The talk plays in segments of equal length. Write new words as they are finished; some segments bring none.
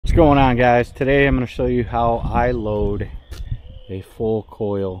What's going on, guys? Today I'm going to show you how I load a full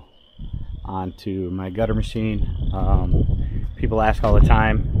coil onto my gutter machine. People ask all the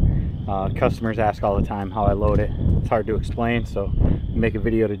time, customers ask all the time how I load it. It's hard to explain, so I'll make a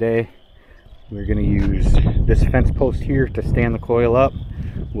video today. We're going to use this fence post here to stand the coil up.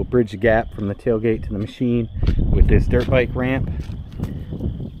 We'll bridge the gap from the tailgate to the machine with this dirt bike ramp.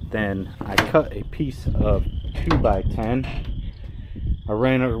 Then I cut a piece of 2x10. I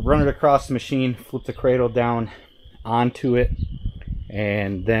run it across the machine, flip the cradle down onto it,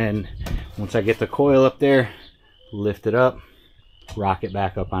 and then once I get the coil up there, lift it up, rock it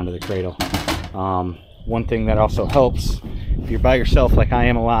back up onto the cradle. One thing that also helps, if you're by yourself like I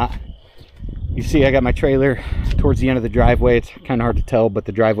am a lot, you see I got my trailer towards the end of the driveway. It's kind of hard to tell, but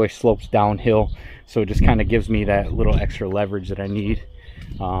the driveway slopes downhill, so it just kind of gives me that little extra leverage that I need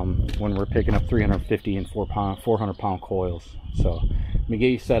when we're picking up 350 and 400 pound coils. So let me get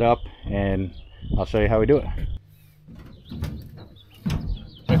you set up and I'll show you how we do it.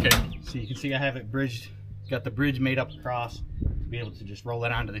 Okay, so you can see I have it bridged, got the bridge made up across to be able to just roll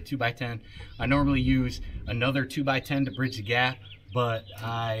it onto the 2x10. I normally use another 2x10 to bridge the gap, but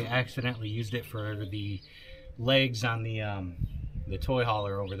I accidentally used it for the legs on the toy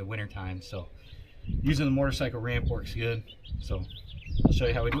hauler over the winter time. So using the motorcycle ramp works good. So I'll show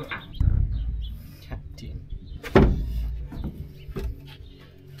you how we do it. God damn.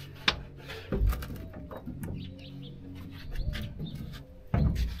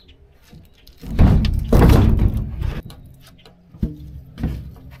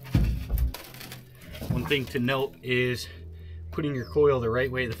 One thing to note is putting your coil the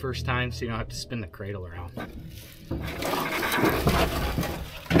right way the first time so you don't have to spin the cradle around.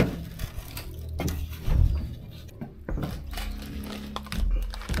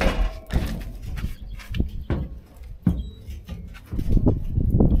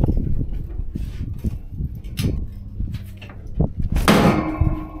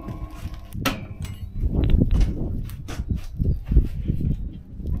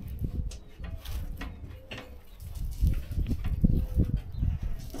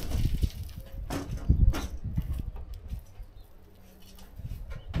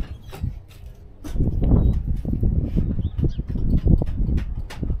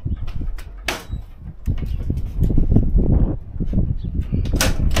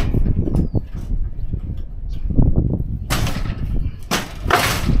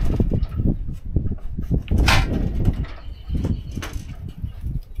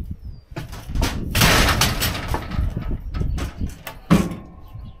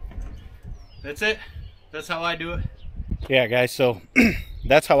 That's it. That's how I do it. Yeah, guys, so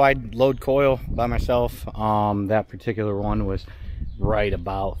that's how I load coil by myself. That particular one was right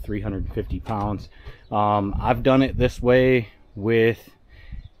about 350 pounds. I've done it this way with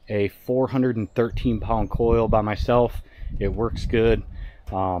a 413 pound coil by myself. It works good.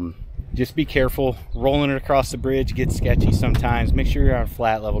 Just be careful. Rolling it across the bridge gets sketchy sometimes. Make sure you're on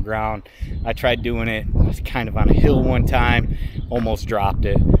flat level ground. I tried doing it. I was kind of on a hill one time, almost dropped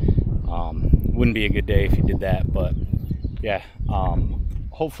it. Wouldn't be a good day if you did that, but yeah,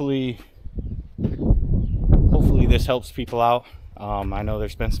 hopefully this helps people out. I know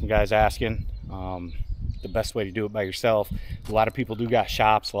there's been some guys asking the best way to do it by yourself. A lot of people do got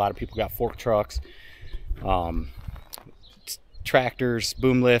shops, a lot of people got fork trucks, tractors,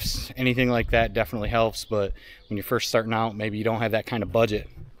 boom lifts, anything like that definitely helps. But when you're first starting out, maybe you don't have that kind of budget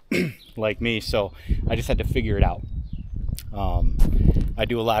like me, so I just had to figure it out. I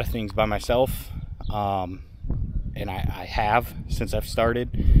do a lot of things by myself, and I have since I've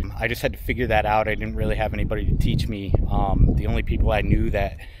started. I just had to figure that out. I didn't really have anybody to teach me. The only people I knew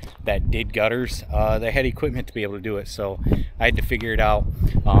that did gutters, they had equipment to be able to do it, so I had to figure it out,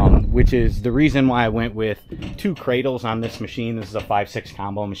 which is the reason why I went with 2 cradles on this machine. This is a 5/6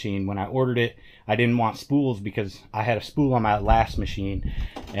 combo machine. When I ordered it, I didn't want spools because I had a spool on my last machine,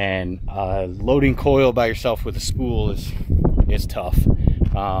 and loading coil by yourself with a spool is tough.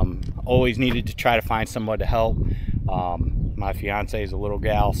 Always needed to try to find someone to help. My fiance is a little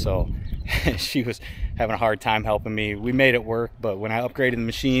gal, so she was having a hard time helping me. We made it work, but when I upgraded the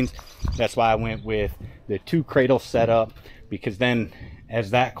machines, that's why I went with the 2 cradle setup, because then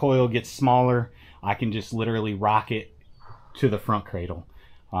as that coil gets smaller, I can just literally rock it to the front cradle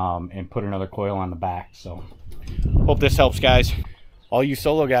and put another coil on the back. So hope this helps, guys. All you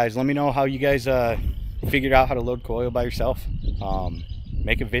solo guys, let me know how you guys figured out how to load coil by yourself.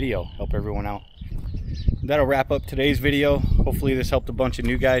 Make a video, help everyone out. That'll wrap up today's video. Hopefully this helped a bunch of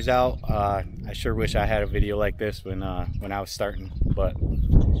new guys out. I sure wish I had a video like this when I was starting, but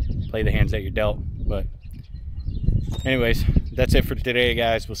play the hands that you're dealt. But anyways, that's it for today,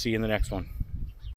 guys. We'll see you in the next one.